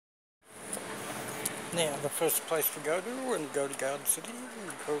Now, the first place we go to when we go to Garden City,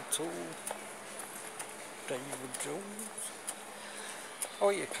 we go to David Jones. Oh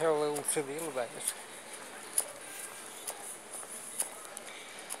yeah, parallel to the elevators.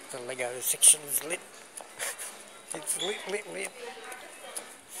 The Lego section is lit. It's lit.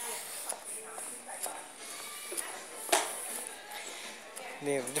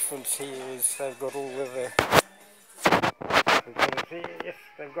 Now the difference here is they've got all of the... Yes,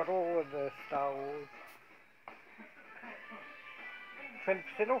 they've got all of the Star Wars.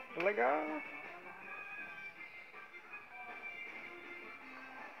 20% off the Lego.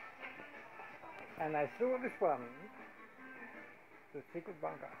 And they still got this one, the Secret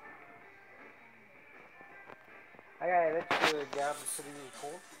Bunker. Okay, that's the Garden City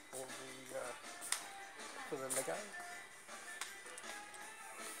report for the Lego.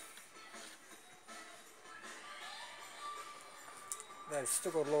 They've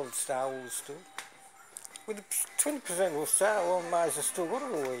still got a lot of Star Wars still. With 20% off Star Wars, might have still got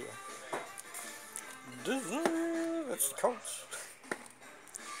it all here. That's the coach.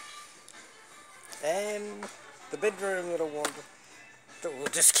 And the bedroom that I wanted. We'll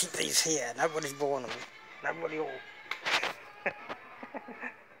just keep these here. Nobody's buying them. Nobody will.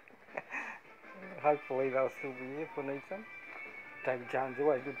 Hopefully they'll still be here if we need some. David Jones is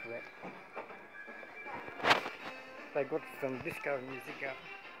always good for that. They got some disco music going.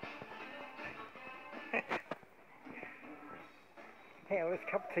 Hey, let's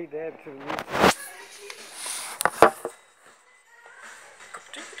cup tea dab to the music. Cup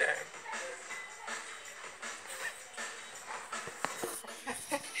tea dab.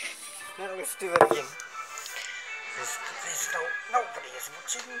 Now let's do that again. There's nobody is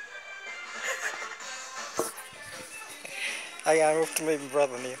watching. Hey, I'm off to meet my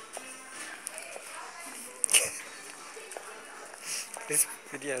brother now. This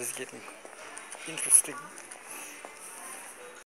video is getting interesting.